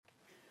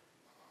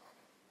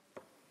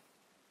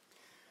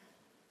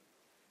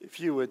If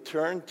you would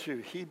turn to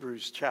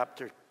Hebrews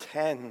chapter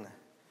 10.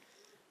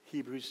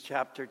 Hebrews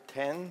chapter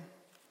 10,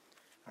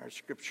 our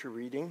scripture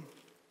reading.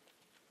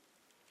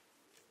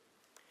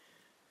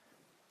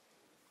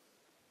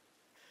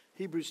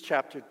 Hebrews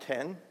chapter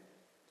 10,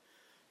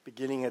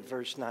 beginning at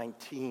verse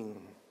 19.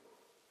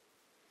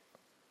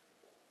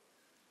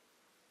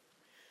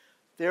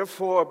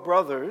 Therefore,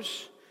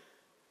 brothers,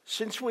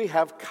 since we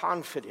have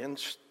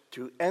confidence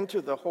to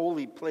enter the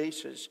holy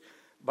places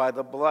by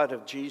the blood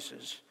of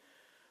Jesus,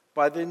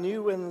 by the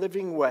new and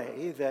living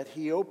way that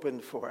he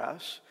opened for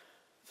us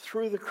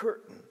through the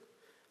curtain,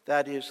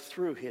 that is,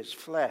 through his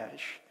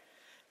flesh,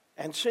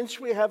 and since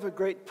we have a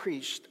great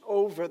priest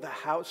over the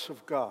house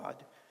of God,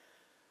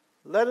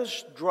 let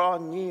us draw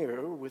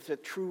near with a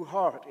true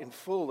heart in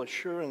full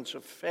assurance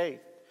of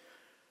faith,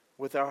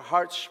 with our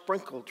hearts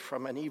sprinkled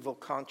from an evil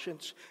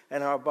conscience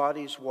and our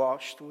bodies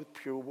washed with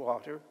pure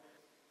water.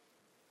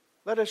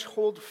 Let us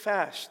hold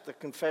fast the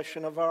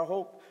confession of our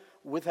hope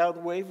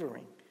without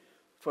wavering,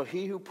 for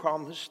he who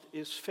promised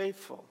is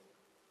faithful.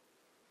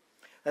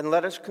 And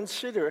let us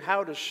consider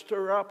how to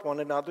stir up one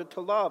another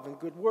to love and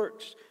good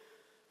works,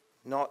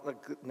 not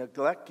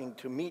neglecting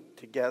to meet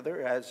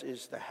together, as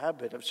is the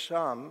habit of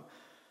some,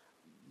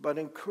 but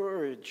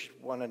encourage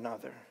one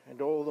another,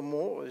 and all the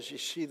more as you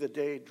see the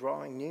day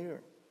drawing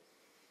near.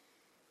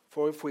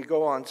 For if we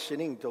go on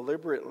sinning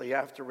deliberately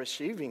after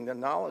receiving the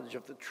knowledge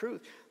of the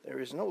truth,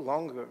 there is no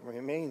longer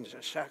remains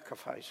a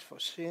sacrifice for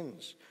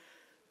sins,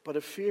 but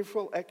a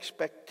fearful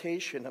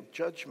expectation of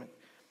judgment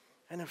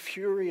and a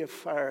fury of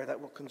fire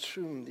that will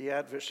consume the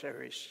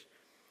adversaries.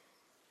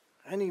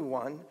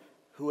 Anyone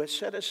who has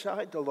set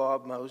aside the law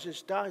of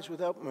Moses dies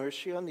without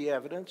mercy on the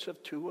evidence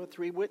of 2 or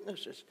 3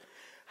 witnesses.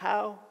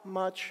 How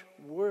much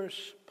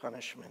worse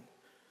punishment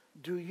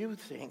do you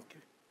think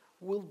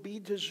will be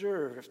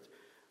deserved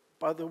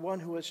by the one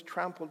who has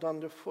trampled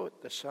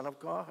underfoot the Son of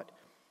God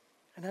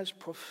and has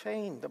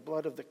profaned the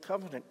blood of the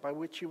covenant by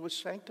which he was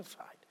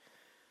sanctified,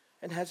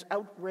 and has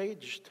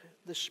outraged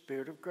the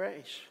Spirit of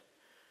grace?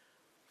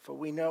 For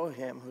we know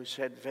him who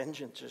said,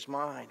 "Vengeance is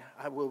mine,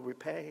 I will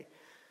repay."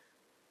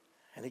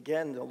 And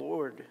again, the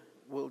Lord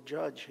will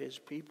judge his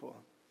people.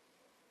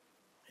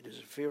 It is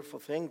a fearful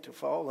thing to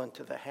fall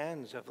into the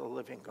hands of the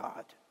living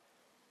God.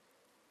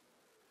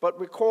 But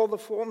recall the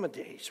former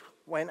days,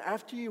 when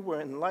after you were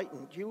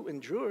enlightened, you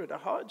endured a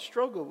hard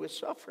struggle with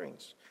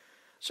sufferings,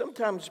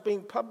 sometimes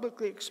being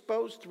publicly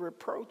exposed to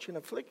reproach and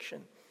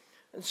affliction,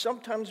 and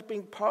sometimes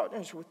being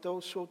partners with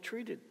those so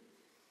treated.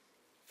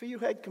 For you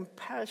had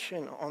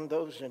compassion on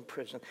those in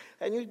prison,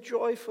 and you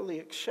joyfully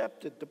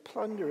accepted the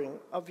plundering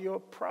of your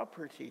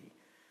property,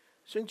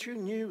 since you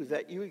knew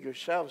that you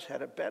yourselves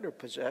had a better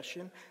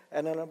possession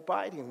and an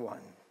abiding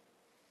one.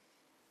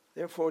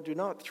 Therefore, do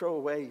not throw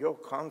away your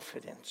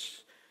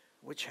confidence,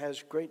 which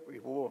has great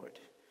reward.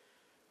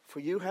 For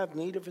you have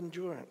need of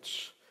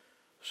endurance,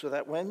 so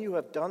that when you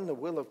have done the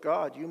will of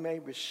God, you may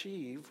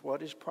receive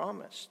what is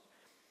promised.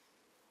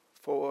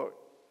 For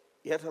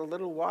yet a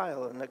little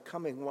while, and the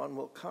coming one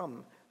will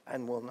come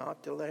and will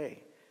not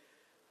delay.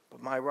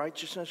 But my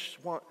righteous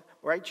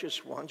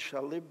one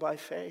shall live by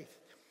faith.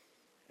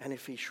 And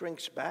if he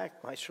shrinks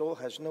back, my soul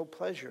has no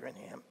pleasure in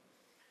him.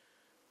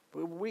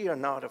 But we are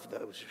not of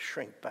those who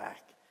shrink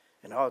back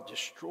and are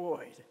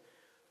destroyed,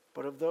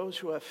 but of those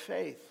who have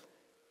faith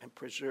and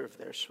preserve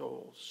their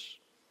souls.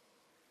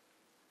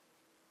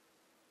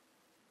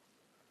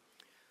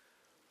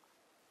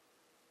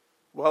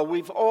 Well,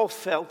 we've all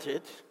felt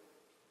it.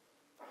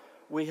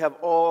 We have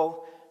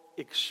all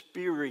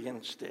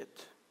experienced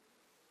it.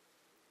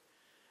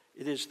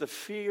 It is the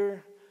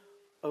fear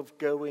of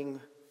going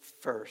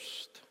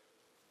first.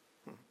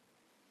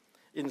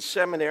 In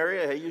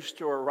seminary, I used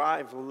to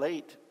arrive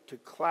late to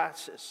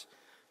classes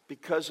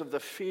because of the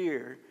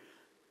fear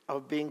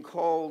of being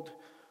called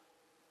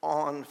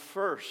on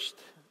first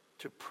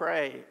to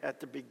pray at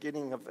the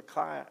beginning of the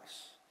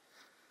class.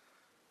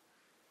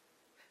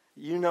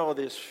 You know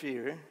this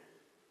fear.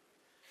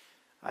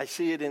 I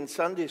see it in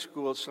Sunday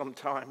school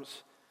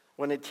sometimes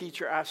when a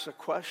teacher asks a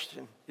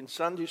question in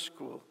Sunday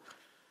school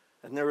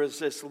and there is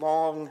this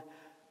long,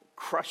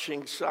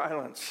 crushing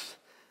silence.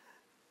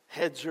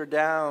 Heads are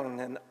down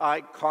and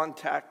eye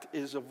contact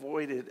is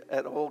avoided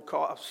at all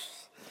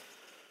costs.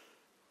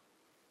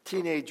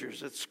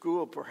 Teenagers at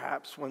school,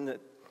 perhaps, when the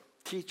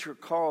teacher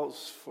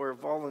calls for a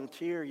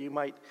volunteer, you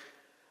might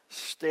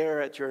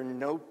stare at your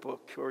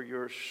notebook or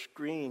your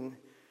screen.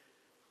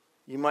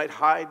 You might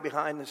hide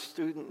behind the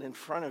student in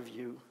front of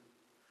you.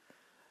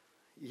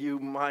 You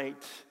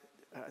might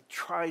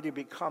try to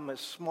become as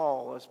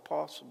small as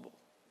possible.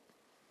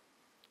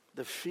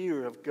 The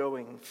fear of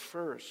going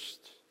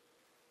first.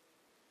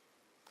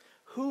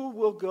 Who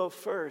will go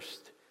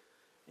first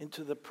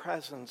into the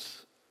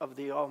presence of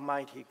the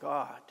Almighty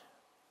God?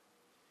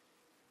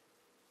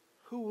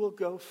 Who will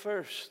go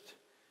first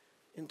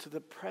into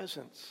the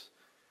presence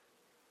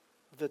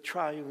of the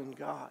triune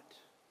God?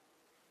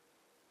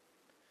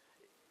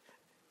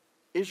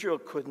 Israel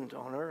couldn't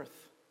on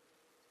earth.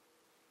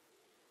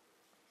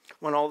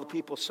 When all the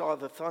people saw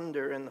the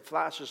thunder and the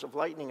flashes of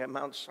lightning at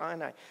Mount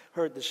Sinai,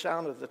 heard the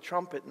sound of the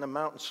trumpet and the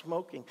mountain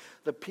smoking,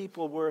 the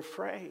people were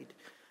afraid,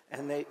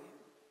 and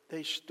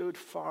they stood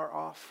far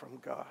off from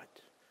God.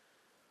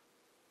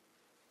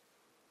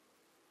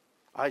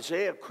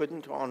 Isaiah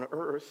couldn't on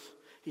earth.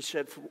 He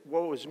said,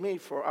 "Woe is me,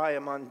 for I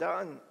am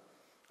undone.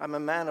 I'm a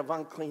man of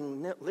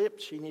unclean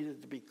lips." He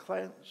needed to be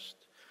cleansed.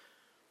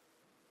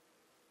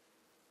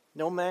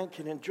 No man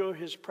can endure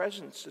his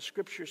presence. The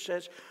scripture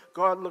says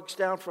God looks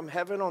down from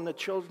heaven on the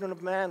children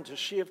of man to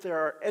see if there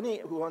are any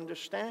who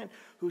understand,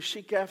 who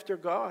seek after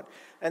God.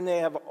 And they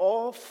have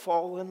all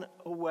fallen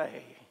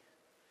away.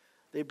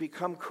 They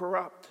become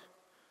corrupt.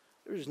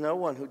 There is no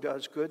one who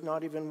does good,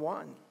 not even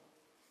one.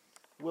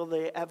 Will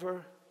they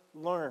ever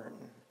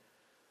learn?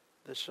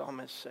 The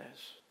psalmist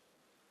says.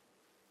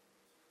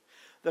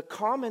 The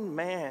common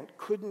man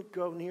couldn't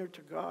go near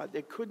to God.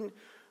 They couldn't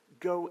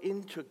go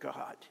into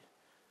God.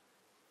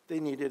 They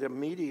needed a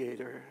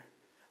mediator.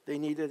 They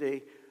needed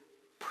a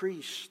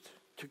priest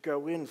to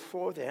go in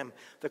for them.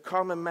 The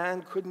common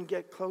man couldn't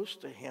get close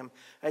to him.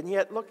 And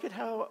yet, look at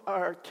how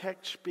our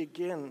text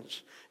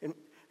begins.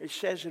 It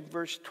says in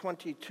verse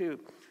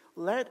 22,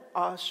 "Let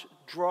us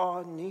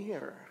draw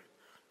near."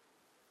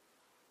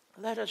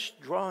 Let us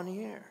draw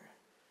near.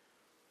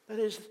 That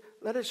is,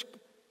 let us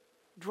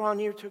draw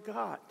near to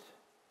God.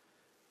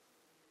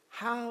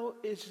 How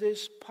is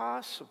this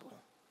possible?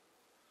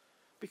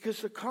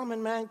 Because the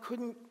common man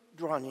couldn't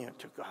draw near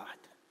to God.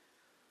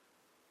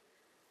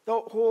 The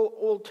whole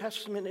Old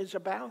Testament is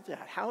about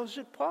that. How is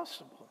it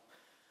possible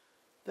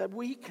that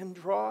we can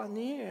draw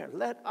near?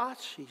 Let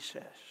us, he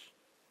says.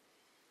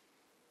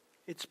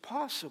 It's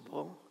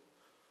possible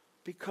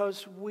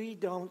because we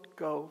don't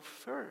go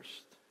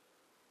first.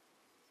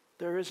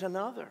 There is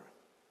another.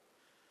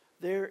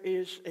 There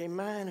is a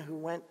man who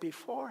went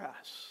before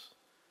us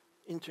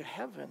into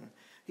heaven.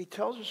 He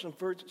tells us in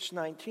verse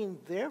 19,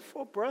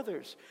 "Therefore,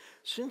 brothers,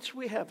 since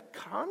we have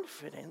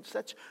confidence,"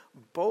 that's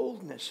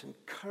boldness and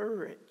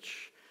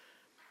courage,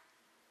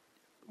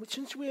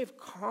 since we have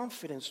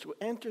confidence to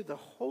enter the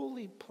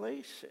holy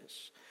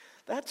places,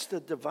 that's the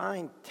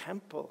divine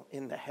temple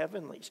in the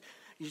heavenlies.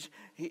 He's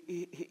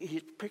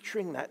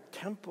picturing that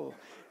temple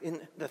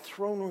in the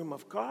throne room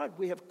of God.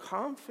 We have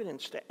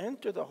confidence to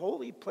enter the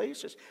holy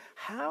places.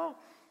 How?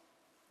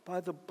 By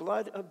the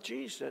blood of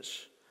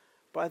Jesus,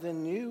 by the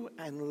new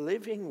and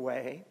living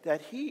way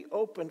that he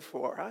opened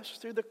for us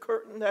through the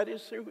curtain that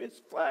is through his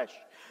flesh.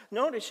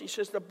 Notice he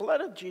says the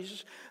blood of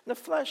Jesus and the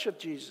flesh of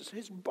Jesus,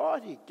 his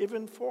body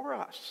given for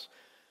us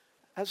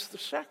as the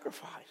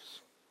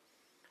sacrifice.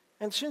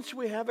 And since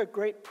we have a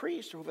great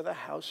priest over the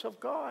house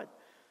of God,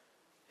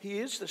 he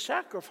is the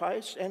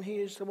sacrifice, and he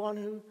is the one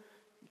who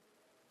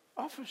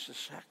offers the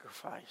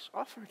sacrifice,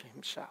 offered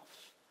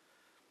himself.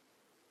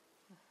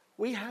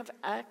 We have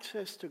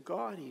access to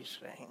God, he's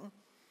saying.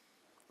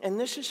 And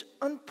this is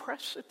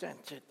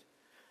unprecedented.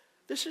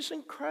 This is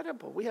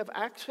incredible. We have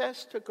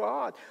access to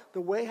God.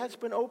 The way has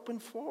been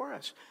opened for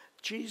us.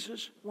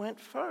 Jesus went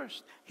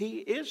first. He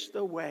is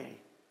the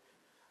way.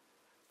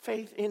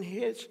 Faith in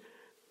his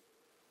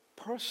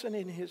person,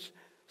 in his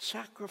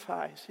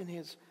sacrifice, in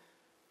his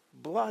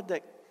blood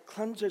that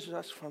cleanses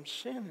us from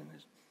sin, and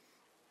his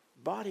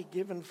body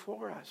given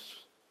for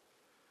us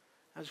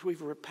as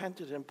we've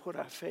repented and put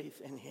our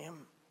faith in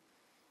him.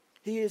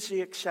 He is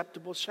the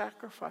acceptable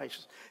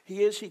sacrifice.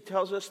 He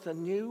tells us, the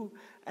new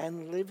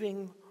and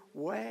living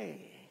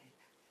way.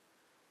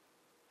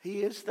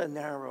 He is the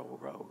narrow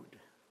road.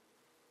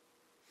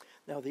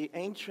 Now, the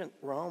ancient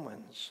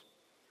Romans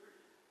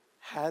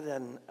had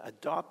an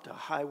adopt a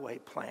highway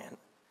plan,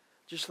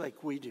 just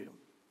like we do.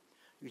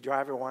 You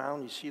drive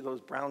around, you see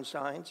those brown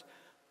signs,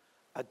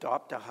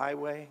 adopt a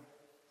highway,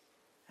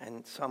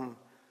 and some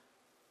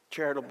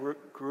charitable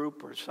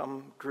group or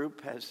some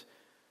group has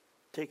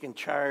taken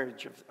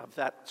charge of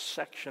that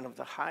section of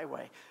the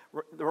highway.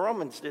 The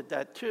Romans did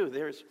that too.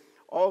 There's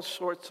all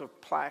sorts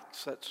of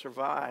plaques that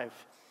survive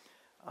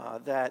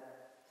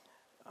that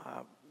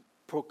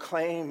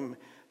proclaim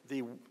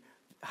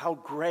how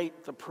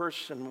great the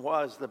person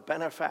was, the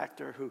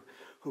benefactor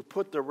who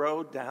put the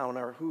road down,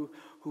 or who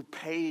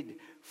paid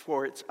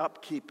for its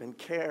upkeep and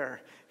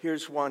care.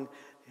 Here's one.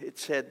 It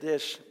said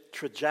this: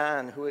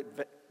 Trajan, who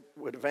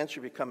would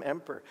eventually become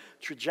emperor.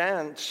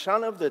 Trajan,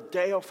 son of the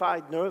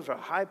deified Nerva,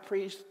 high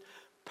priest,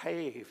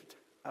 paved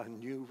a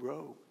new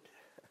road.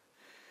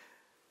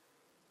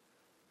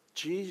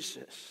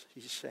 Jesus,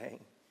 he's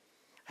saying,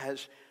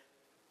 has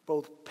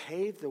both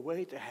paved the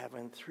way to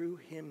heaven through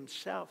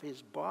himself,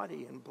 his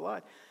body and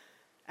blood,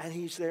 and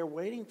he's there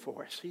waiting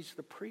for us. He's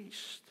the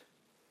priest.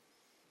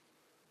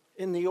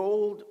 In the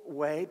old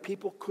way,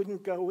 people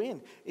couldn't go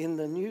in. In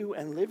the new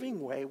and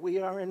living way, we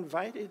are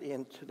invited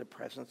into the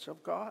presence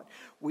of God.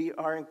 We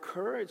are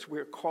encouraged,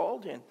 we're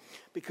called in,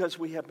 because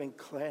we have been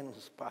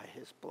cleansed by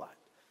his blood.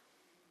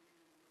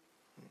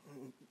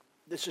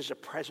 This is a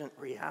present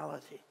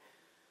reality,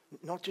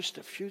 not just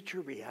a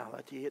future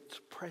reality. It's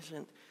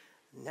present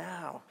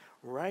now,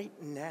 right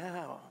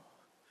now.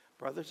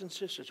 Brothers and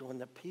sisters, when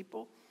the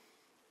people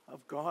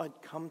of God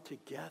come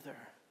together,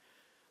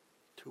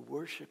 to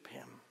worship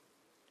him.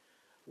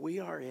 We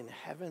are in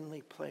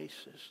heavenly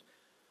places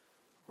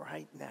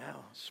right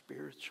now,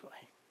 spiritually.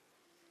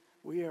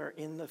 We are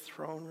in the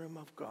throne room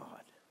of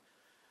God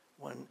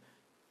when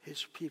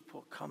his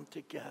people come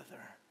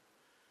together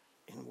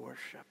in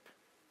worship.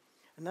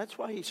 And that's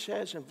why he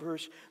says in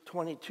verse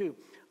 22,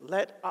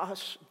 let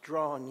us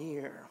draw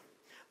near.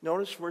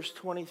 Notice verse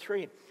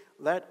 23,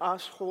 let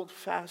us hold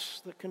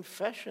fast the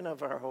confession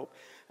of our hope.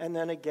 And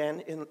then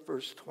again in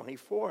verse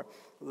 24,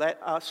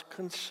 let us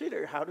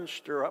consider how to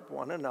stir up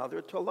one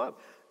another to love.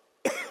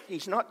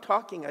 He's not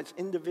talking as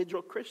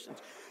individual Christians.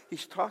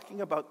 He's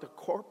talking about the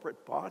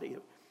corporate body.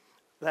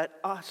 Let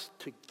us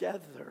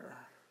together.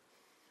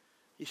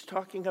 He's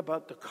talking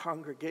about the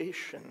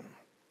congregation.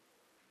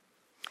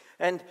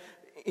 And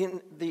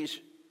in these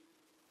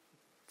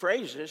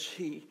phrases,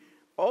 he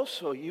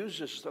also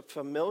uses the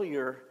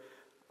familiar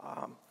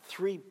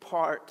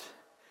three-part,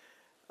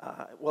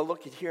 well,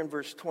 look at here in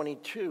verse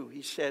 22.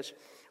 He says,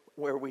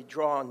 where we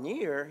draw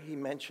near, he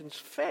mentions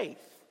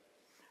faith.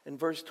 In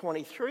verse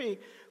 23,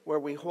 where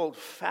we hold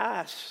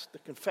fast the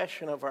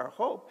confession of our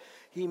hope,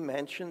 he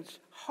mentions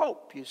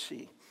hope, you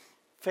see.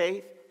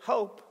 Faith,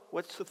 hope.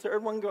 What's the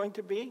third one going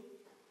to be?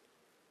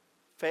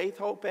 Faith,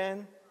 hope,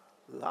 and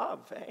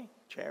love,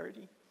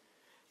 Charity.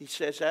 He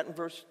says that in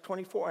verse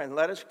 24. And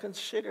let us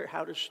consider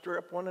how to stir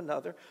up one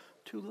another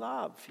to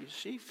love. You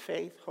see,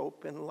 faith,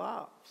 hope, and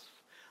love.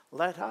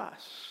 Let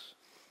us.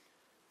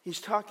 He's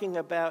talking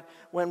about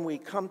when we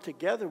come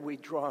together, we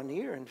draw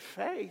near in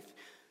faith.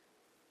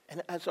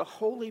 And as a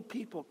holy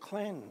people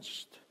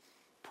cleansed,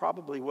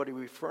 probably what he's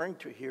referring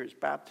to here is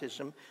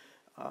baptism.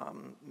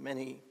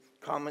 Many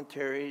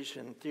commentaries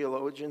and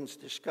theologians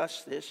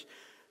discuss this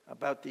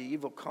about the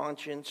evil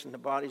conscience and the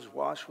body's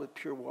washed with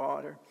pure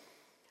water.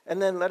 And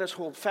then let us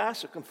hold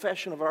fast. The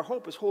confession of our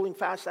hope is holding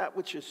fast that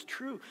which is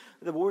true.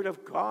 The word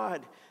of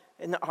God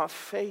and our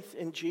faith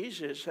in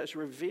Jesus has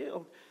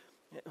revealed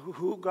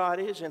who God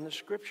is in the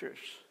scriptures.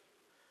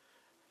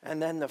 And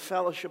then the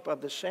fellowship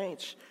of the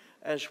saints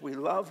as we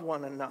love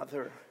one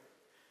another.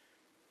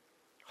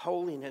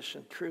 Holiness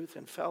and truth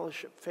and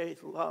fellowship,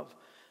 faith, love.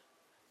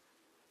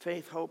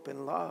 Faith, hope,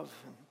 and love.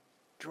 And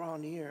draw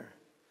near.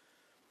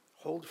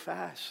 Hold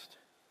fast.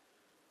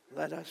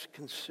 Let us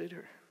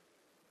consider.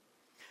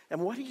 And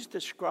what he's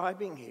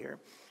describing here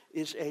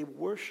is a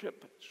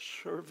worship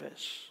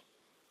service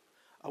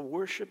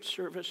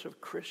of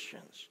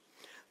Christians.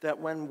 That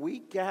when we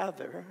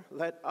gather,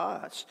 let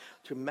us,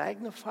 to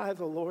magnify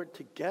the Lord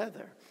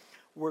together,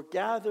 we're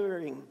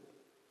gathering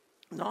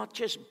not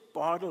just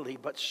bodily,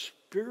 but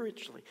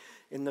spiritually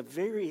in the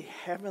very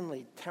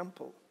heavenly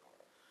temple.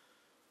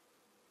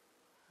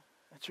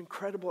 That's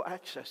incredible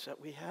access that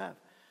we have,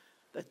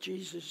 that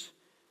Jesus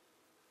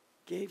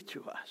gave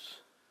to us.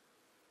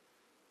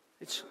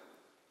 It's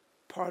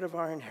part of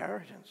our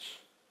inheritance.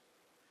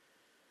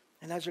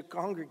 And as a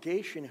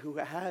congregation who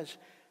has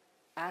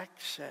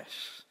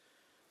access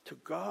to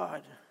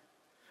God,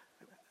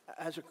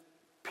 as a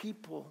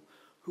people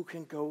who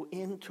can go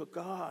into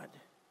God,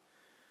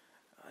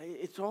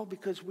 it's all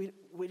because we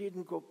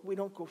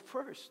don't go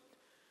first.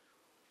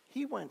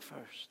 He went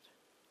first.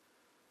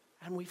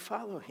 And we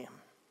follow him.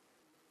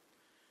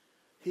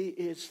 He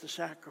is the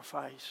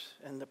sacrifice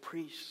and the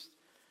priest.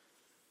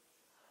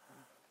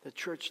 The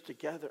church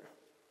together.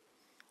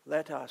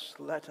 Let us.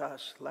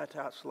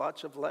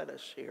 Lots of let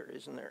us here,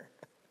 isn't there?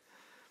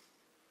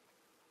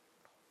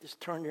 Just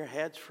turn your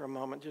heads for a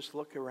moment. Just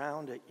look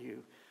around at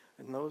you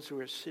and those who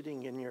are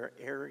sitting in your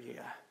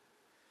area.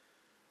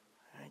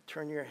 Right?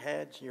 Turn your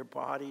heads and your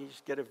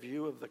bodies. Get a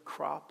view of the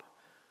crop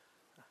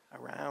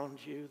around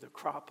you, the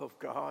crop of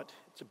God.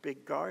 It's a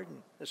big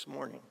garden this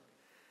morning.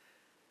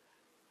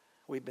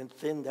 We've been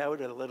thinned out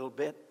a little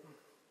bit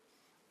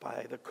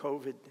by the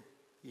COVID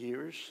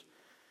years.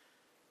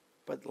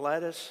 But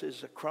lettuce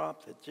is a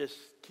crop that just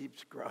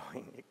keeps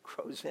growing. It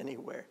grows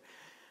anywhere.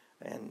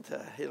 And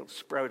it'll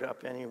sprout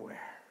up anywhere.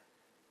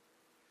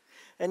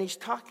 And he's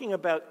talking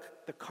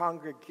about the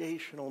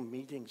congregational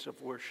meetings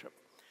of worship.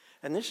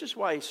 And this is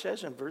why he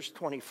says in verse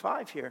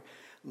 25 here,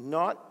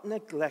 not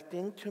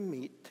neglecting to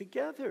meet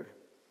together,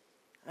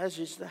 as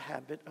is the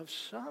habit of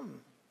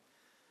some.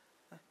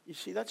 You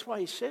see, that's why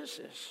he says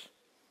this.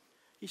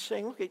 He's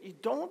saying, look, you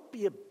don't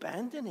be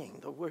abandoning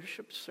the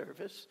worship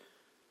service.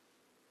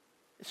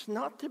 It's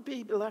not to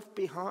be left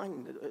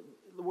behind.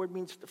 The word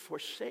means to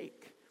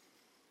forsake.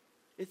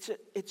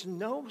 It's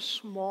no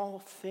small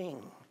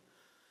thing.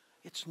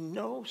 It's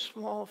no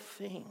small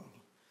thing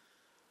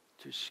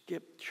to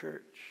skip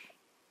church.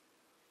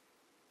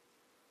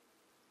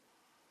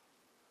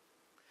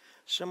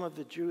 Some of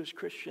the Jewish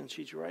Christians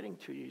he's writing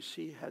to, you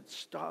see, had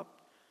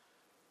stopped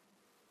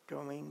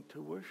going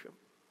to worship.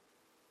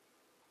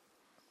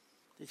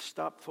 They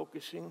stopped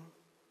focusing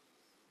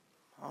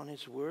on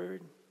his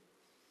word,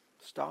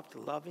 stopped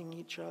loving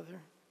each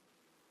other.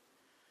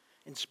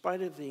 In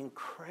spite of the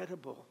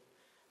incredible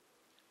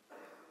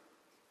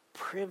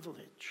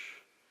privilege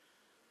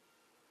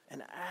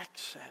and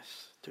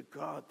access to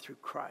God through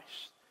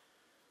Christ,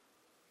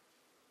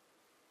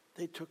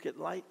 they took it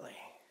lightly.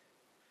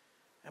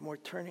 and we're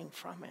turning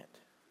from it.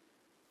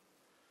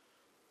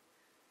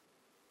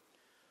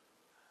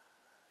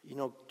 You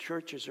know,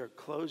 churches are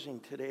closing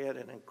today at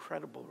an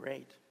incredible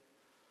rate.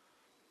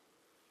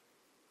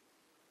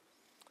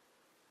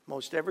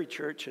 Most every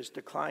church has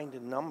declined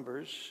in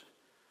numbers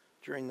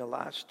during the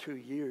last 2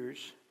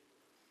 years.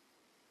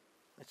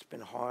 It's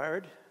been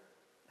hard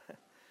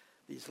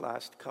these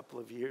last couple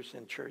of years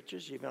in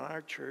churches, even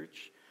our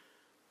church.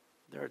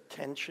 There are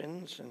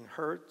tensions and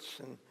hurts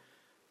and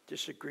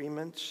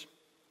disagreements.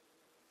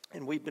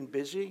 And we've been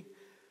busy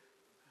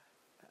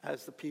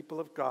as the people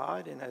of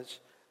God and as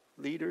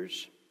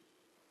leaders,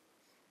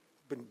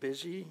 been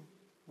busy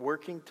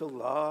working to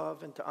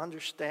love and to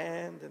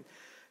understand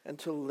and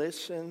to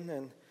listen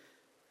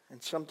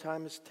and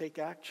sometimes take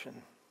action.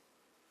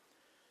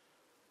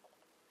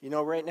 You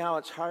know, right now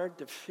it's hard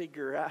to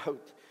figure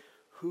out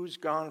who's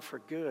gone for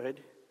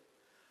good,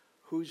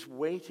 who's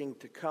waiting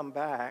to come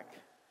back,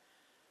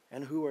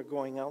 and who are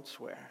going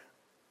elsewhere.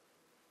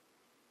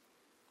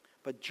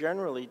 But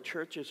generally,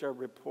 churches are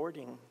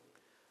reporting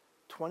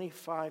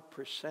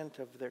 25%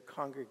 of their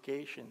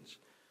congregations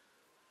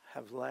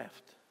have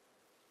left.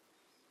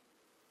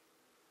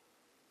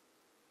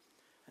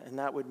 And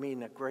that would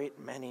mean a great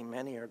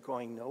many are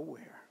going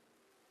nowhere.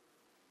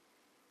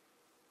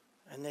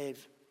 And they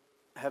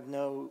have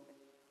no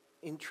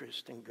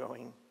interest in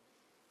going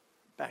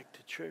back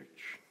to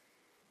church.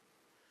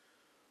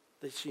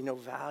 They see no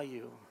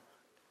value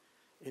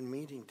in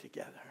meeting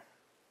together.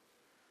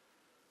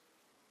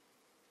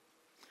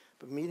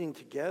 But meeting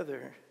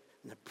together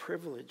and the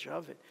privilege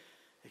of it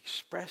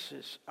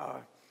expresses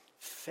our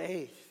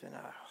faith and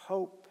our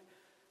hope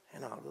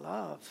and our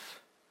love.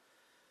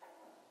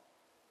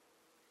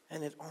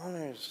 And it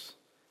honors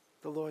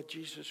the Lord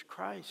Jesus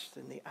Christ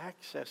and the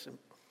access and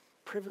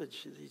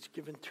privilege that he's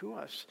given to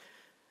us,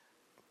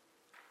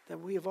 that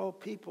we of all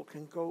people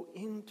can go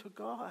into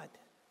God.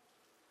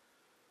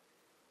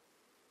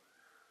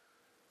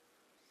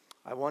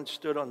 I once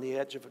stood on the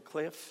edge of a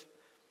cliff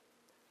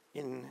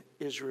in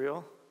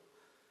Israel,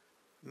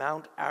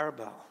 Mount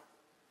Arbel.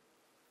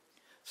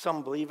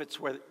 Some believe it's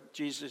where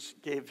Jesus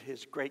gave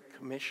his Great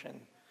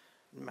Commission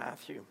in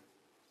Matthew.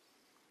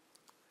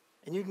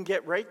 And you can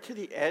get right to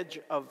the edge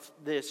of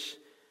this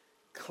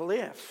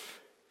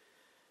cliff,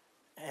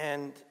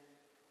 and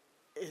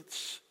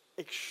it's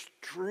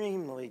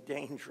extremely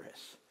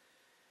dangerous.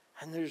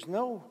 And there's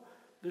no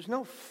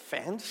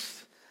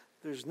fence,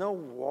 there's no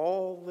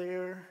wall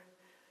there.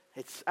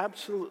 It's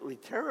absolutely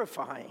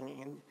terrifying,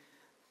 and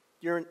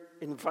you're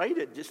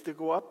invited just to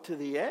go up to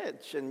the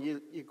edge, and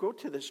you go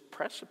to this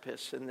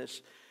precipice and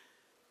this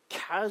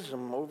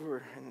chasm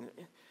over, and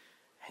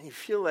you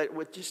feel like it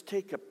would just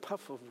take a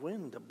puff of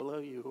wind to blow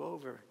you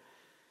over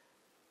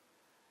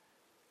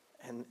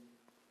and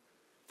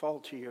fall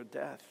to your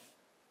death.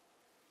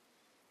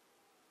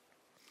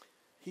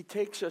 He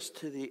takes us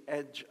to the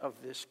edge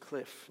of this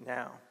cliff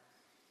now,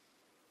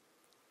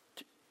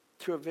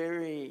 to a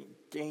very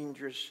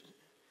dangerous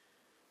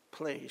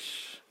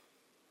place.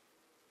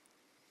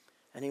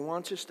 And he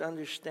wants us to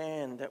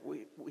understand that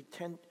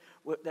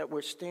that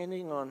we're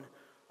standing on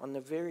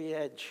the very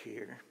edge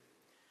here.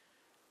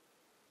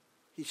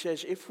 He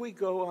says, if we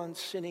go on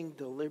sinning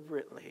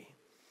deliberately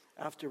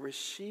after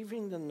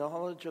receiving the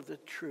knowledge of the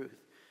truth,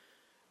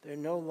 there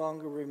no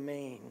longer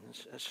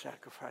remains a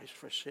sacrifice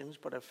for sins,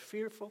 but a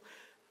fearful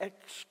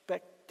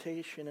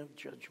expectation of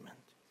judgment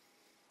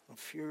and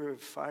fear of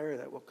fire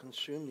that will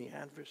consume the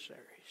adversaries.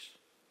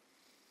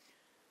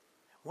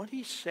 What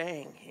he's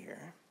saying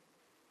here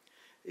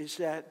is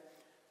that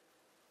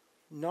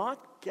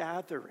not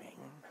gathering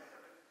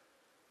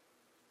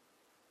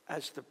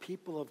as the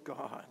people of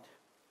God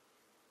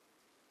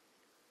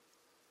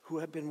who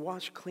have been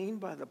washed clean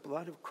by the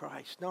blood of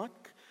Christ,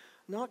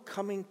 not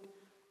coming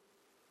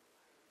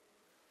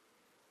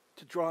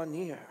to draw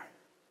near,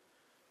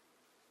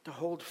 to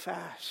hold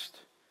fast,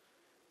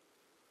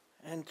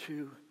 and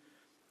to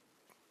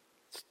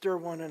stir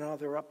one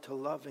another up to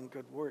love and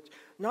good works,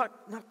 not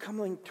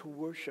coming to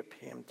worship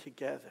him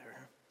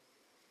together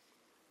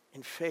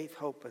in faith,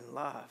 hope, and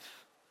love.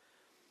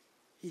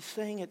 He's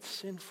saying it's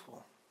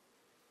sinful.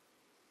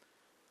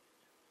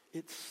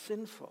 It's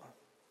sinful.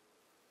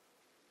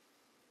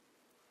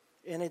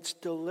 And it's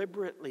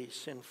deliberately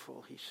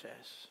sinful, he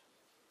says.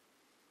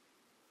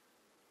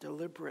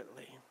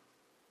 Deliberately.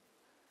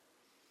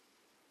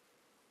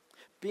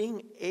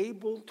 Being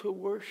able to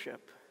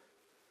worship,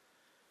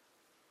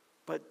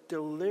 but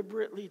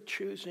deliberately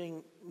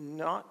choosing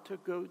not to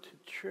go to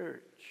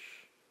church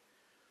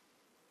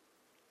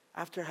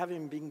after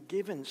having been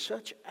given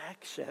such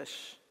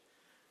access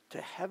to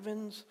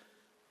heaven's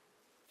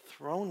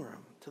throne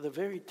room, to the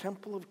very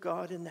temple of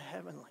God in the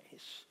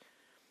heavenlies,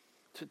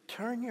 to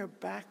turn your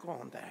back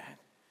on that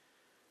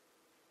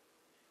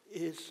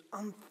is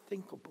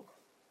unthinkable.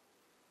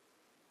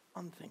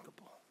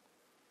 Unthinkable.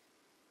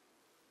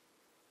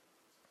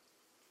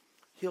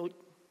 He'll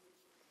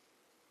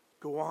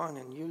go on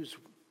and use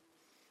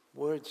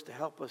words to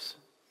help us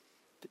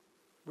to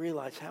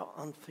realize how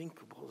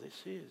unthinkable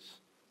this is.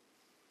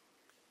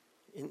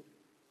 In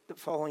the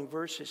following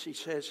verses, he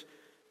says,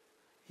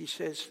 He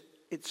says,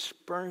 it's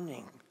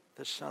spurning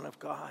the Son of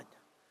God.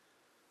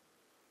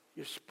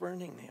 You're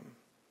spurning him.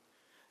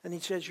 And he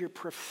says, you're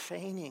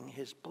profaning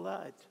his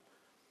blood.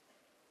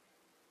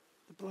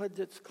 The blood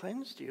that's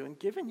cleansed you and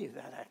given you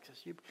that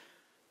access. You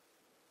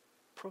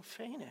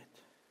profane it.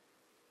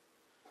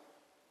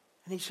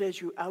 And he says,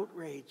 you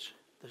outrage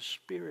the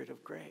Spirit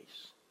of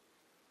grace.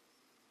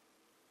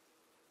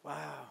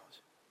 Wow.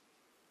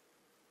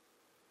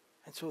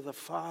 And so the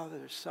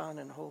Father, Son,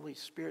 and Holy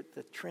Spirit,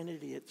 the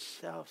Trinity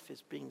itself,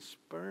 is being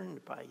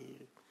spurned by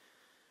you.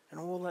 And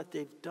all that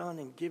they've done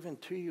and given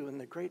to you, and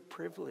the great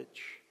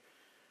privilege.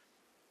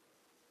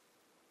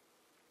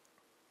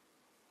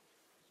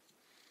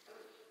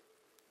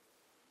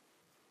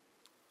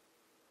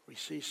 We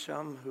see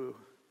some who,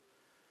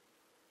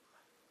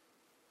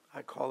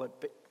 I call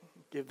it,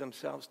 give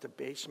themselves to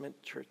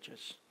basement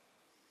churches.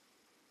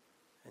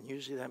 And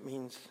usually that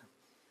means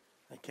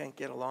they can't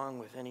get along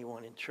with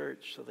anyone in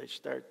church, so they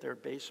start their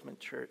basement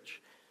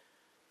church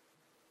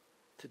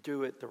to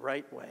do it the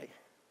right way,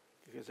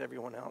 because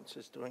everyone else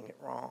is doing it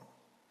wrong.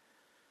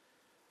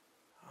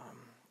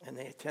 And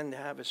they tend to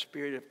have a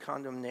spirit of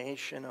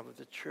condemnation of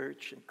the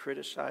church and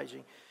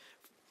criticizing,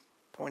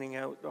 pointing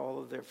out all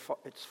of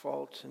its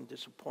faults and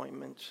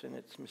disappointments and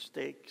its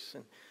mistakes,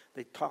 and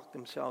they talk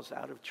themselves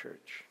out of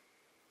church.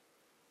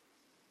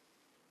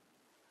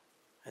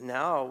 And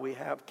now we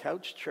have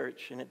couch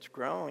church, and it's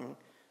growing.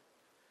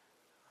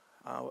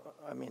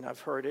 I've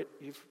heard it.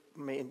 You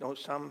may know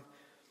some.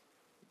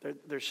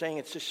 They're saying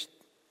it's just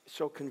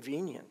so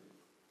convenient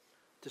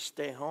to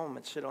stay home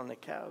and sit on the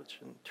couch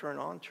and turn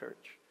on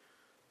church.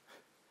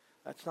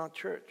 That's not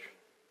church.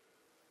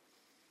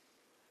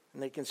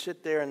 And they can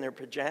sit there in their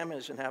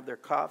pajamas and have their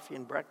coffee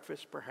and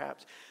breakfast,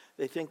 perhaps.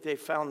 They think they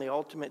found the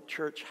ultimate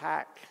church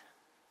hack.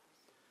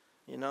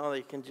 You know,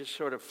 they can just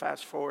sort of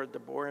fast forward the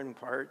boring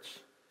parts.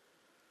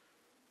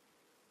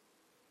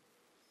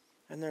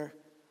 And they're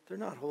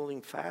not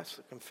holding fast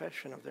the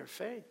confession of their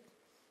faith.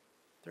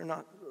 They're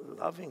not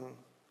loving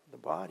the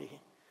body.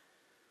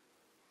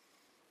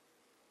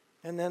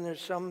 And then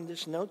there's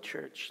this no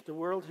church. The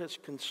world has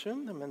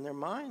consumed them in their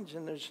minds,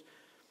 and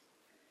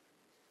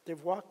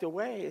they've walked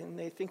away, and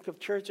they think of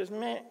church as,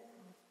 meh,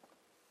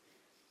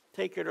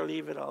 take it or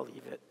leave it, I'll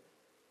leave it.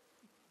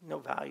 No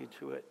value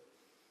to it.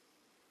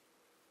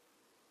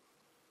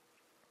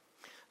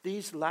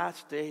 These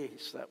last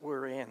days that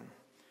we're in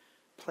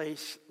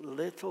place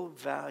little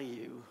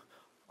value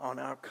on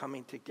our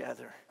coming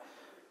together.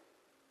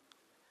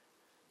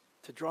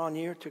 To draw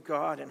near to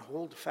God and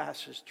hold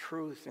fast His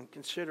truth and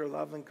consider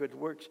love and good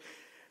works.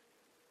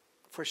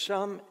 For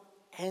some,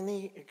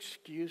 any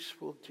excuse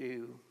will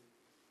do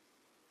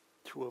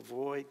to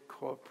avoid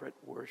corporate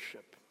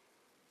worship.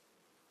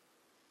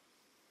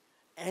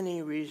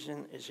 Any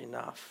reason is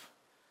enough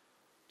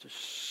to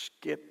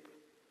skip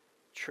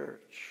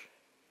church.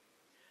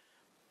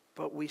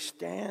 But we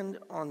stand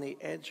on the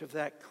edge of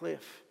that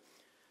cliff,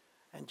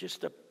 and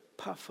just a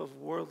puff of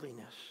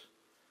worldliness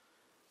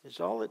is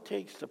all it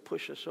takes to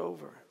push us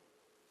over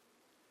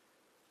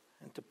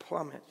and to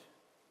plummet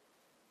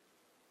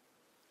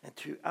and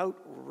to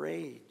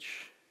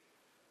outrage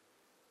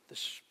the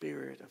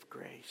Spirit of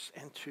grace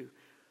and to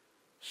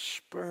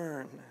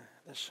spurn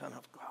the Son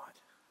of God.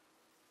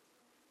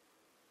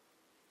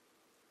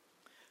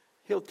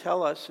 He'll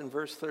tell us in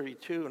verse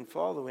 32 and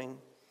following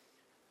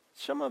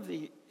some of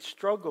the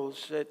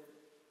struggles that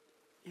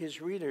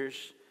his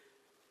readers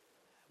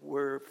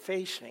were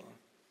facing,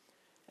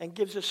 and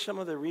gives us some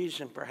of the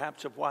reason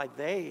perhaps of why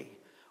they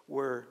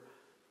were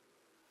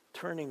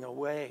turning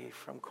away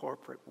from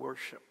corporate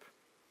worship.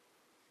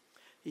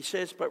 He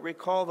says, but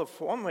recall the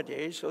former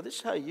days. So this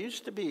is how it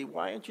used to be.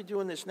 Why aren't you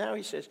doing this now?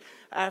 He says,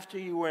 after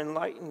you were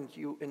enlightened,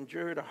 you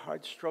endured a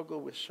hard struggle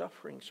with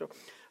suffering. So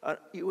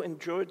you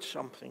endured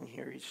something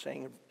here. He's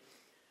saying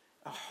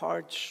a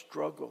hard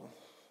struggle.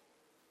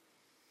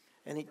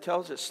 And he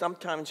tells us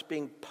sometimes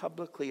being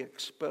publicly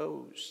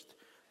exposed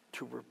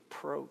to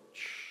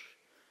reproach.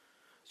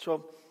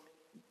 So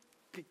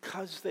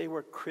because they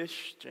were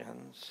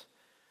Christians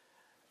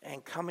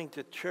and coming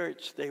to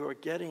church, they were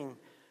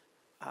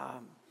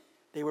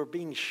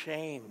being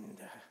shamed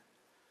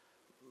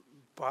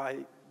by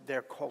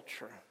their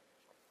culture.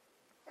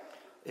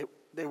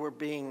 They were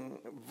being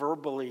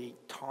verbally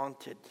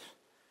taunted.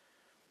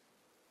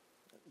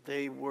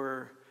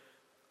 Their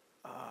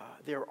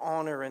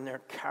honor and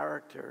their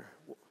character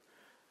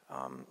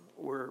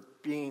were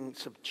being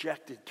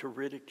subjected to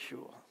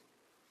ridicule.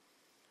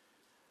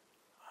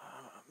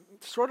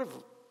 Sort of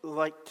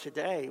like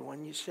today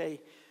when you say,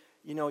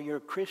 you know, you're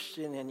a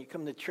Christian and you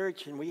come to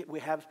church, and we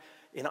have,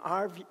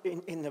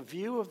 in the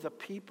view of the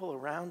people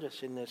around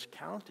us in this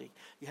county,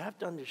 you have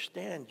to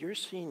understand you're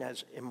seen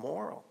as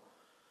immoral.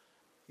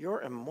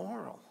 You're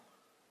immoral.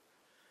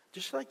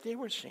 Just like they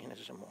were seen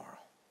as immoral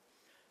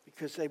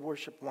because they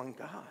worship one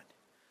God.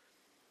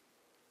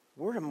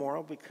 We're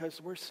immoral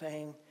because we're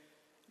saying,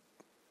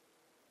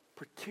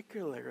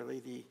 particularly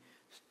the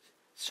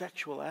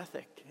sexual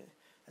ethic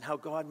and how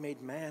God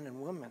made man and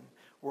woman,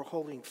 we're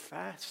holding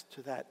fast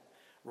to that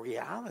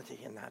reality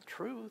and that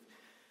truth.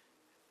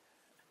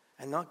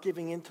 and not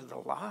giving in to the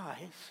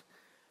lies.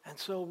 And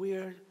so we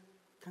are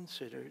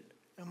considered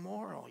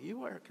immoral.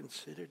 You are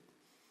considered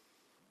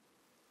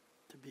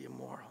to be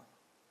immoral.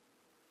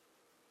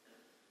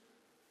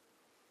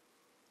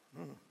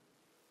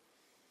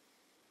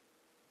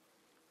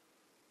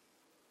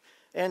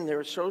 And they're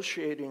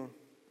associating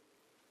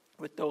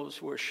with those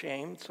who are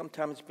shamed,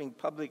 sometimes being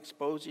publicly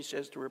exposed, he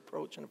says, to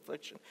reproach and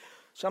affliction,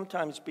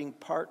 sometimes being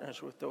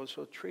partners with those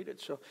who are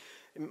treated. So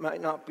it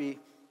might not be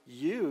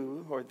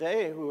you or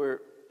they who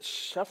are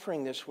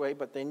suffering this way,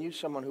 but they knew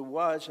someone who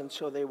was, and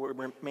so they were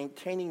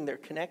maintaining their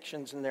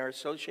connections and their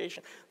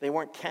association. They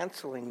weren't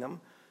canceling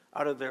them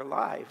out of their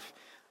life.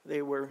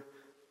 They were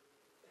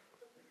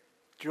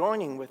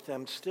joining with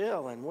them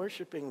still and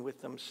worshiping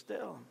with them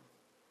still.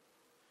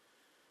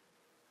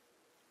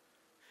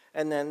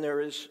 And then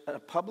there is a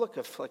public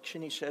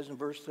affliction, he says in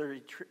verse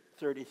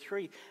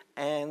 33,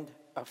 and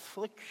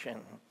affliction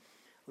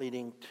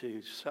leading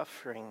to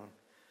suffering.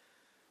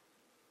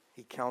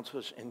 He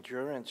counsels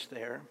endurance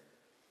there.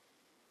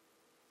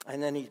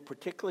 And then he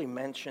particularly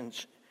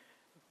mentions,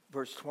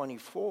 verse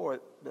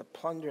 24, the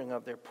plundering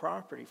of their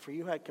property. For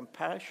you had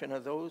compassion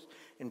of those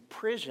in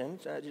prison,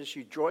 that is,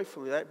 you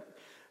joyfully.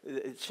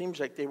 It seems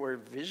like they were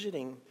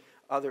visiting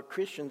other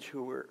Christians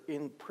who were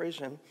in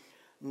prison,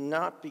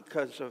 not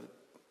because of,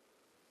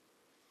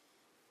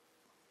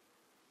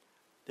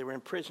 they were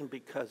in prison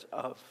because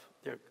of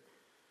their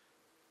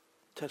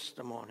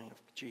testimony of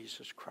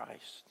Jesus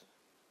Christ.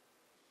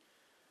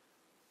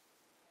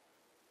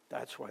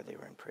 That's why they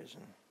were in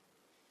prison.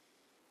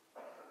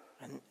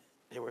 And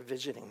they were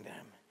visiting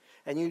them.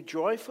 And you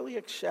joyfully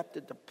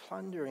accepted the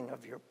plundering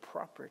of your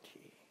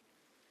property,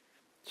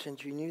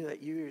 since you knew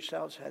that you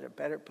yourselves had a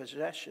better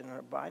possession, an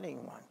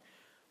abiding one.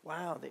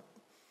 Wow,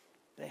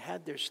 they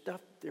had their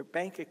stuff, their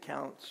bank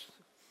accounts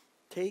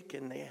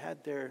taken. They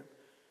had their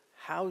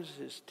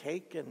houses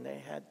taken. They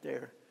had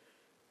their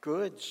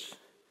goods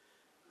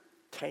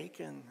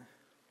taken.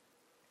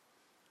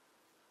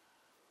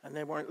 And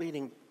they weren't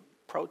leading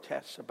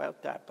protests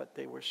about that, but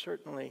they were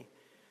certainly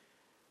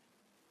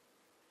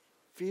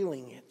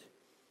feeling it.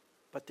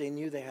 But they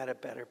knew they had a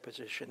better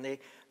position.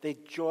 They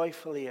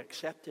joyfully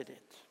accepted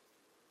it.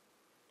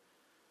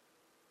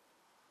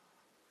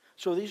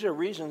 So these are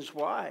reasons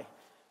why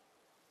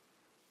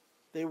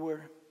they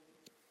were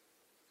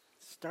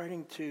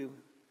starting to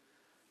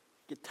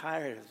get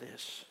tired of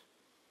this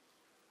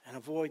and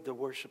avoid the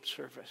worship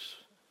service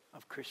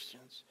of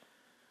Christians,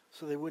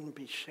 so they wouldn't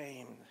be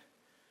shamed,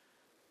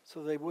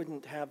 so they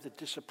wouldn't have the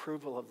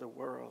disapproval of the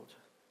world,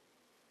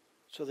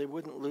 so they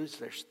wouldn't lose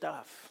their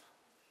stuff.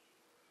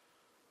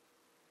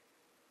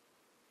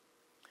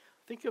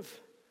 Think of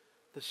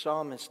the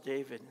psalmist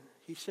David.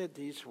 He said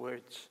these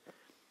words,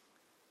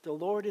 "The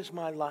Lord is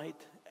my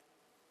light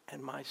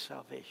and my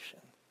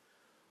salvation.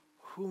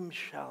 Whom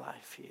shall I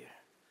fear?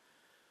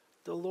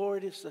 The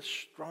Lord is the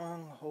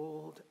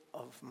stronghold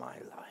of my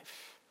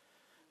life.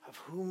 Of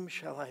whom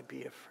shall I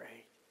be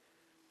afraid?"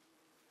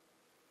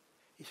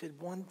 He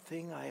said, "One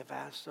thing I have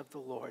asked of the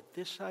Lord,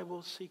 this I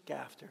will seek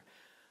after,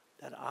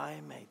 that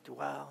I may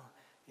dwell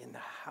in the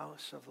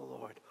house of the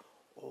Lord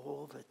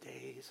all the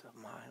days of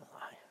my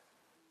life."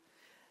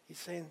 He's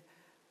saying,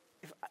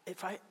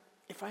 if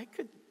I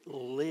could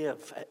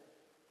live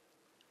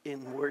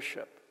in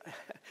worship,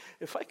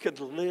 if I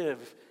could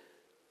live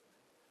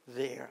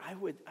there, I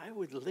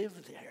would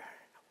live there.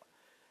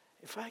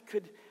 If I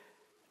could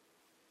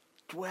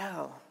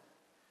dwell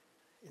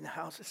in the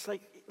house, it's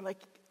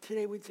like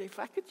today we'd say, if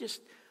I could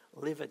just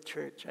live at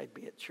church, I'd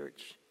be at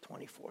church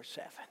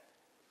 24/7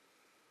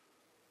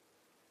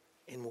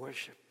 in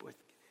worship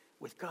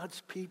with God's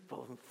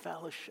people and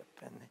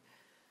fellowship and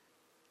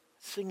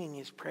singing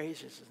his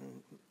praises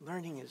and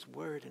learning his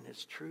word and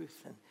his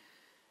truth and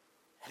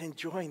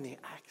enjoying the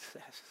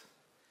access,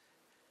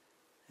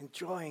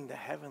 enjoying the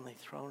heavenly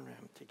throne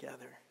room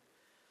together.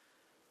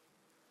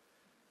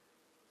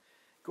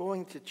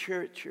 Going to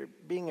church or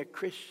being a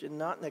Christian,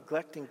 not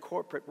neglecting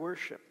corporate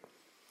worship,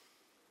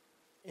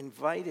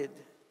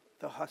 invited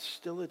the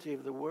hostility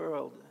of the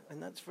world,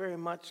 and that's very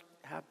much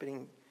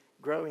happening,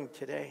 growing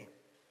today.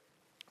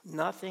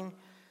 Nothing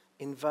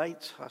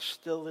invites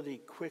hostility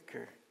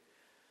quicker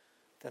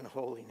than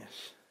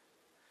holiness.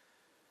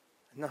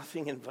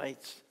 Nothing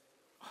invites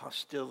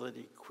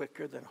hostility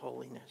quicker than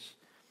holiness.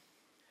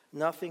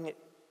 Nothing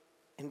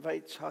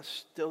invites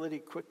hostility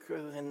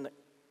quicker than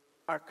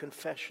our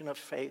confession of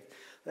faith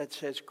that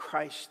says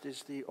Christ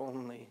is the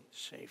only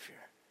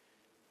Savior.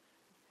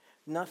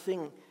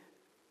 Nothing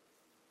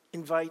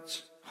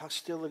invites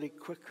hostility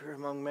quicker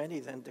among many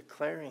than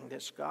declaring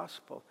this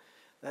gospel,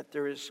 that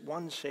there is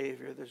one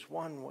Savior, there's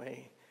one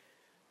way.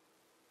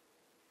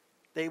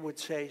 They would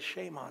say,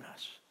 shame on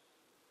us.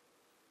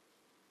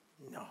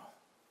 No.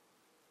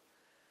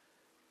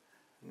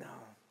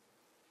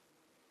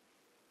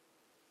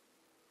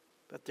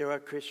 But there are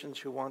Christians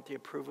who want the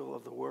approval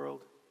of the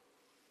world,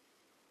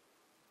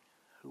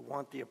 who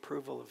want the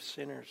approval of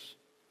sinners,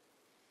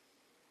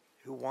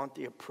 who want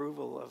the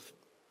approval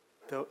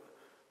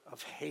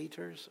of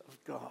haters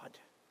of God.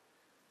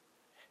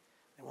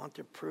 They want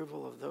the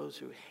approval of those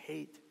who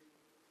hate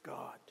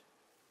God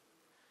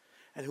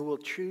and who will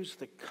choose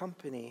the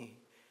company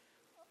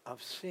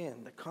of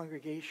sin, the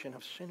congregation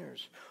of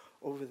sinners,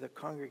 over the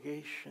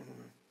congregation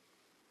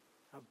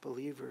of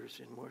believers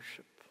in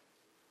worship.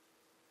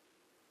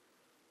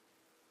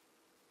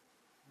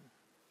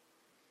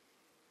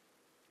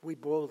 We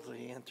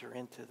boldly enter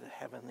into the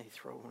heavenly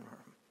throne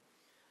room.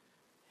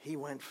 He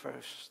went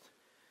first,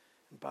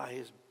 and by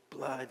his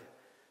blood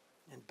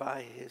and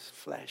by his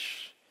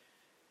flesh,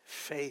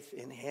 faith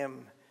in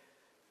him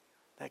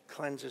that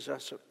cleanses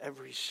us of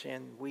every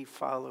sin, we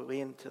follow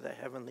into the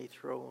heavenly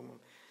throne,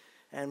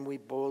 and we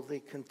boldly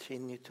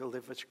continue to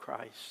live as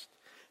Christ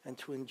and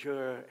to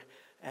endure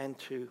and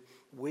to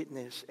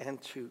witness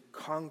and to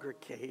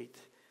congregate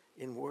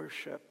in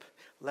worship.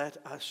 Let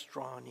us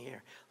draw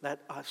near.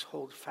 Let us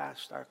hold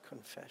fast our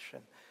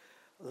confession.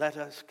 Let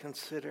us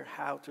consider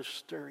how to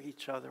stir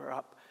each other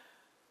up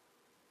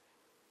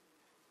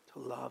to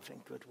love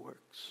and good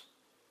works.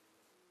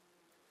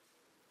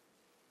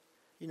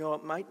 You know,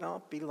 it might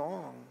not be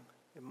long.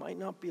 It might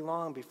not be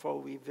long before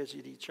we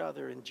visit each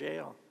other in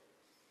jail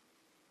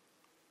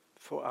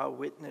for our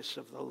witness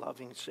of the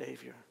loving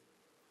Savior.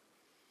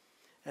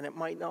 And it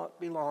might not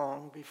be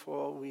long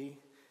before we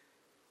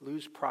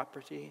lose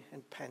property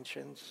and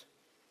pensions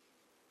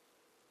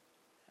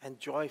and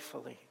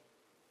joyfully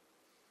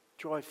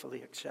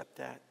accept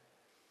that,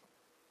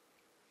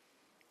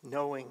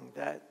 knowing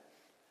that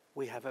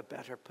we have a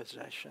better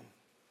possession.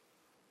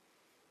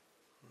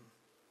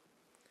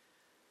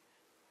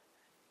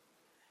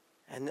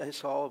 And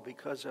this all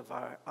because of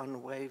our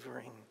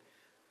unwavering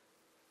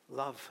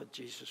love for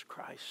Jesus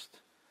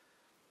Christ.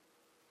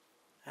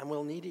 And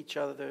we'll need each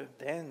other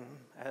then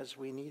as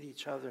we need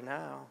each other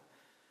now.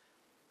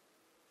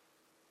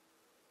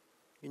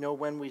 You know,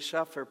 when we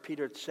suffer,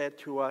 Peter said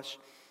to us,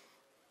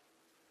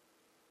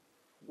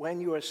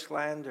 when you are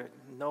slandered,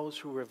 and those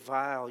who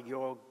revile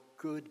your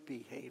good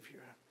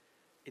behavior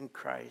in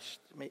Christ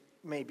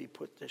may be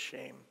put to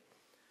shame.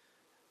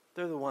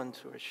 They're the ones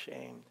who are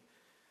shamed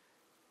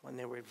when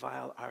they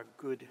revile our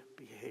good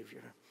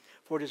behavior.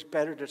 For it is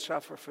better to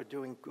suffer for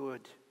doing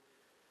good,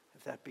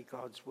 if that be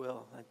God's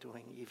will, than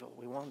doing evil.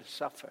 We want to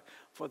suffer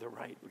for the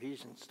right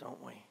reasons, don't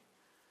we?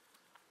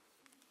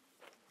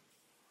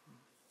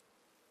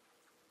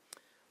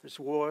 There's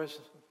wars,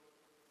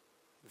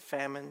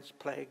 famines,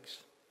 plagues,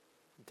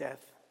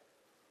 death.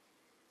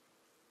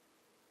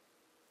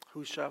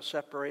 Who shall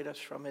separate us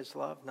from his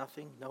love?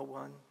 Nothing, no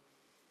one.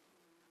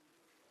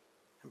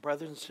 And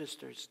brothers and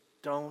sisters,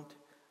 don't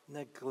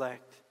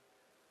neglect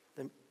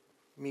the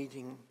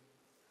meeting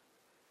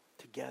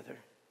together,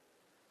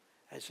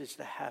 as is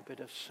the habit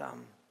of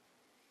some,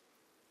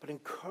 but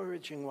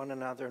encouraging one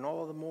another, and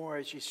all the more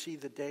as you see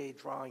the day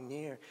drawing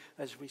near,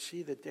 as we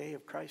see the day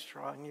of Christ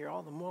drawing near,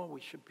 all the more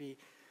we should be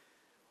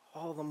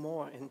all the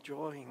more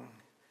enjoying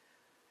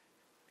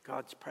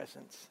God's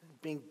presence,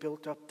 being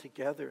built up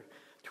together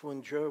to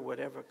endure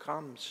whatever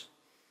comes.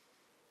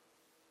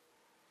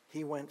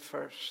 He went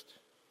first.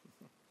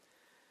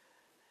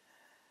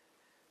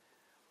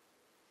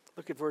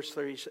 Look at verse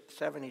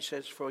 37. He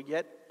says, for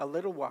yet a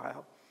little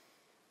while,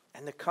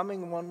 and the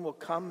coming one will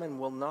come and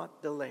will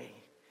not delay.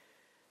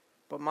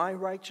 But my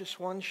righteous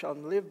one shall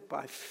live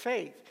by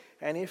faith,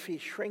 and if he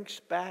shrinks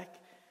back,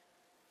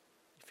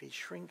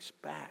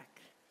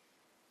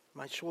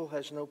 my soul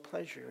has no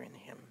pleasure in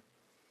him.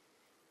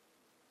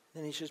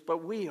 Then he says,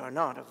 but we are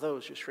not of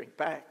those who shrink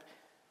back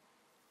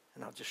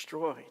and are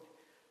destroyed,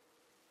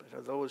 but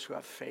are those who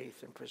have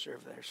faith and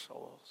preserve their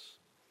souls.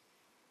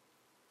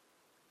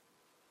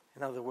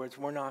 In other words,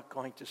 we're not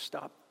going to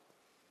stop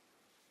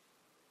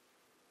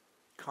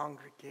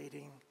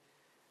congregating,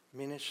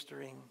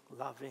 ministering,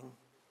 loving,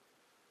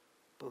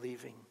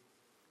 believing.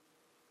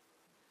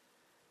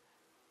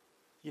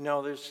 You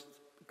know, there's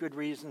good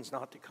reasons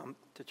not to come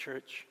to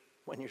church.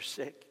 When you're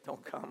sick,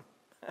 don't come.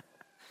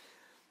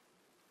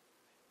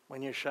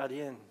 When you're shut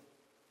in,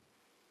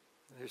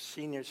 there's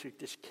seniors who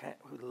just can't,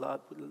 would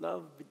love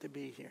to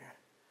be here,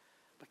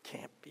 but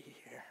can't be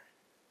here.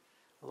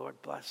 The Lord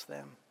bless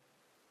them.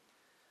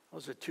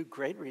 Those are two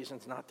great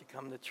reasons not to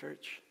come to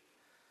church.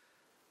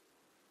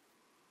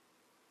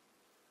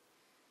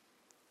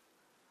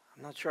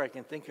 I'm not sure I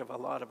can think of a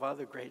lot of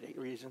other great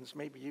reasons.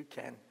 Maybe you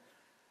can.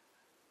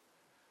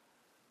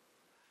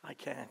 I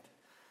can't.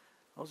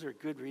 Those are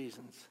good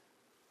reasons.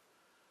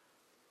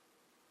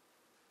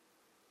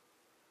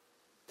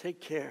 Take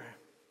care.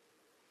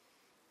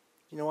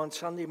 You know, on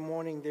Sunday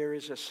morning there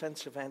is a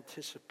sense of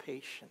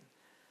anticipation.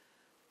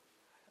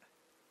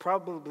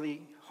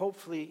 Probably,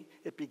 hopefully,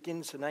 it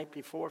begins the night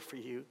before for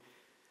you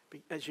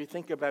as you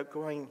think about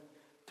going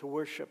to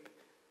worship,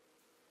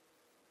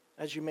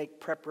 as you make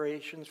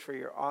preparations for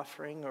your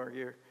offering or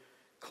your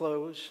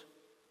clothes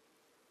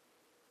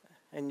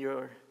and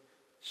your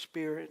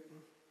spirit.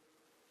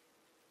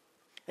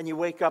 And you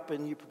wake up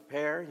and you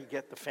prepare, you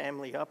get the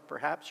family up,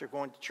 perhaps you're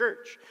going to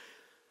church.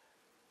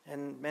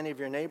 And many of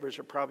your neighbors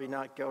are probably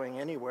not going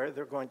anywhere.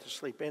 They're going to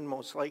sleep in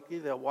most likely.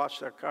 They'll wash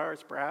their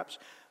cars perhaps.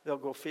 They'll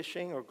go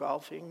fishing or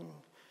golfing,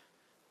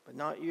 but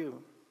not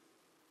you.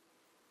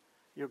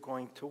 you're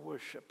going to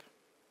worship.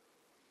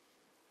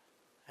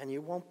 And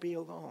you won't be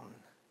alone.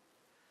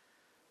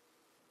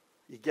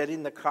 You get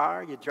in the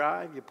car, you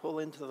drive, you pull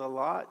into the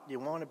lot, you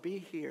want to be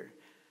here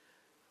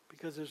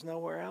because there's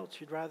nowhere else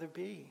you'd rather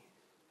be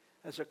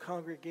as a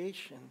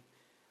congregation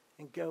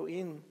and go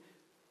in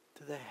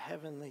to the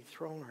heavenly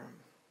throne room.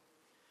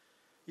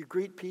 You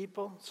greet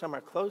people. Some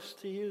are close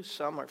to you,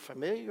 some are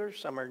familiar,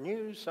 some are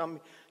new,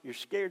 some you're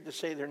scared to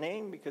say their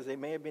name because they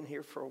may have been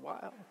here for a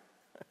while.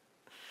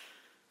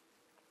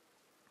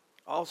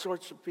 All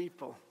sorts of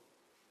people.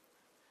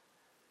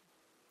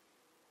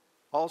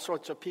 All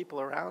sorts of people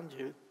around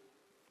you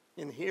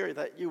in here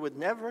that you would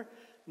never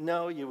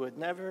know, you would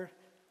never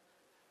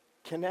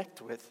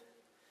connect with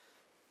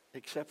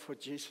except for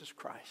Jesus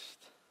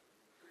Christ.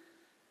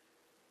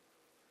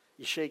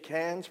 You shake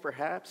hands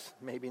perhaps,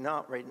 maybe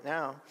not right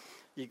now.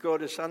 You go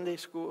to Sunday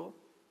school.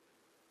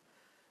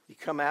 You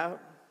come out.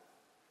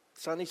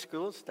 Sunday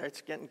school starts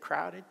getting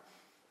crowded.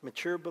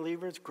 Mature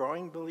believers,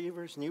 growing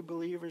believers, new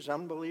believers,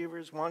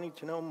 unbelievers, wanting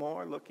to know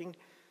more, looking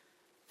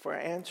for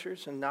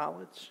answers and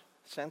knowledge,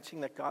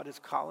 sensing that God is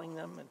calling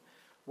them and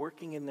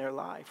working in their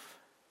life.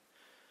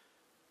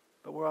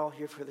 But we're all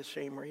here for the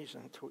same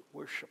reason, to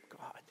worship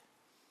God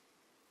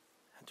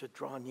and to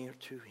draw near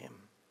to Him,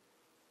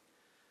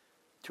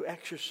 to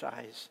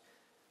exercise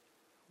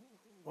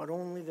what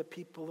only the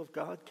people of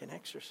God can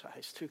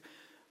exercise, to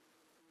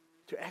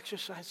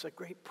exercise the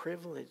great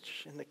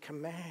privilege and the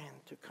command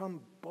to come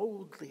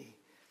boldly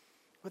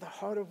with a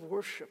heart of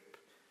worship,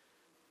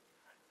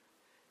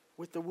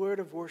 with the word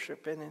of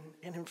worship and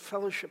in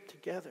fellowship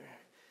together.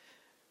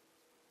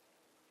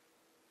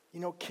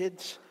 You know,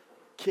 kids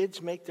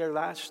make their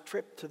last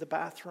trip to the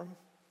bathroom.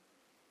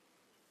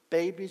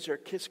 Babies are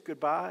kissed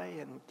goodbye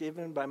and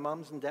given by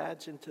moms and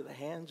dads into the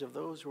hands of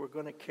those who are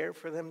going to care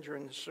for them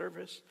during the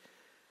service.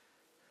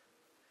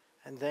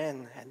 And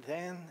then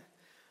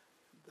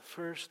the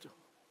first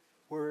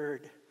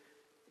word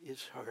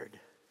is heard,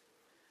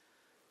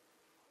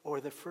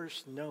 or the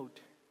first note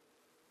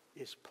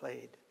is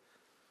played,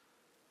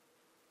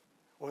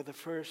 or the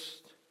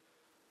first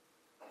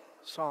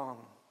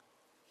song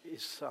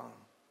is sung.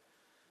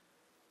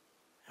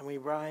 And we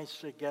rise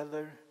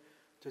together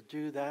to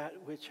do that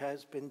which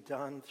has been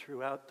done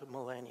throughout the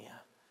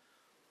millennia,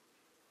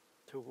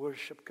 to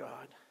worship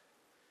God,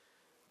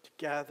 to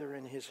gather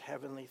in His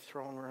heavenly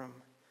throne room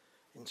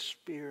in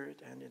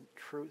spirit and in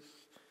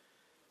truth,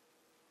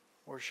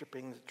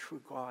 worshiping the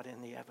true God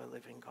and the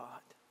ever-living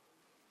God.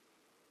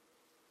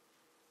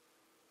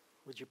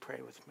 Would you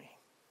pray with me?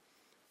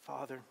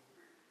 Father,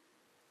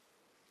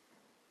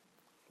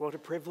 what a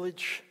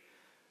privilege.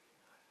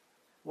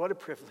 What a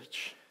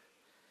privilege.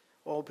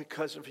 All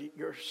because of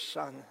your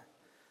Son,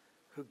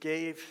 who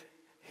gave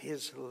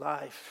His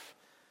life,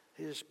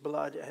 His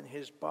blood and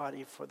His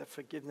body for the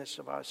forgiveness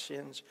of our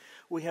sins.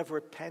 We have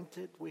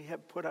repented, we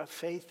have put our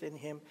faith in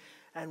Him,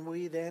 and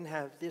we then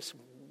have this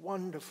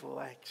wonderful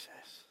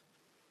access.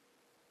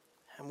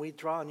 And we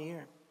draw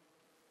near.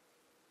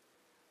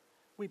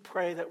 We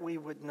pray that we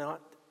would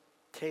not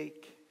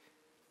take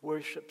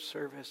worship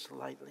service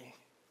lightly,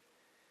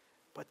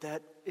 but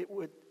that it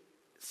would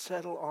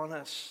settle on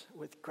us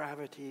with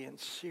gravity and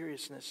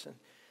seriousness, and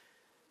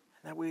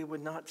that we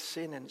would not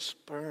sin and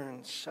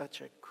spurn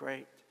such a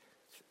great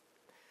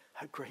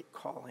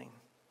calling,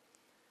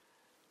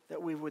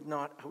 that we would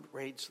not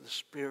outrage the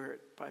Spirit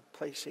by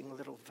placing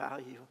little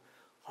value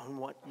on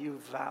what you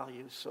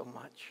value so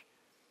much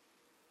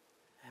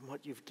and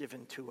what you've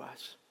given to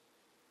us.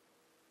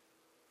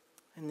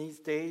 In these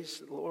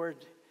days,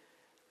 Lord,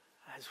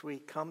 as we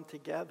come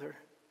together,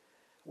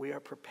 we are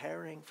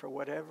preparing for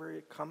whatever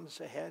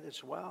comes ahead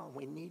as well.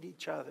 We need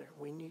each other.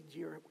 We need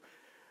your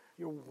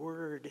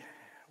word.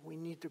 We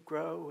need to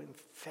grow in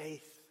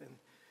faith and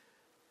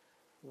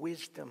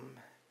wisdom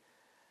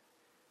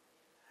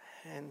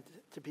and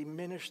to be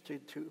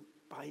ministered to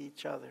by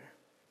each other.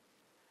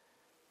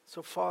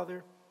 So,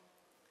 Father,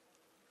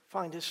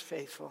 find us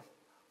faithful.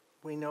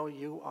 We know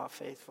you are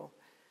faithful.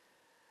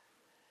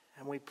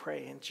 And we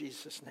pray in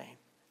Jesus' name.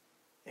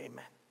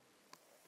 Amen.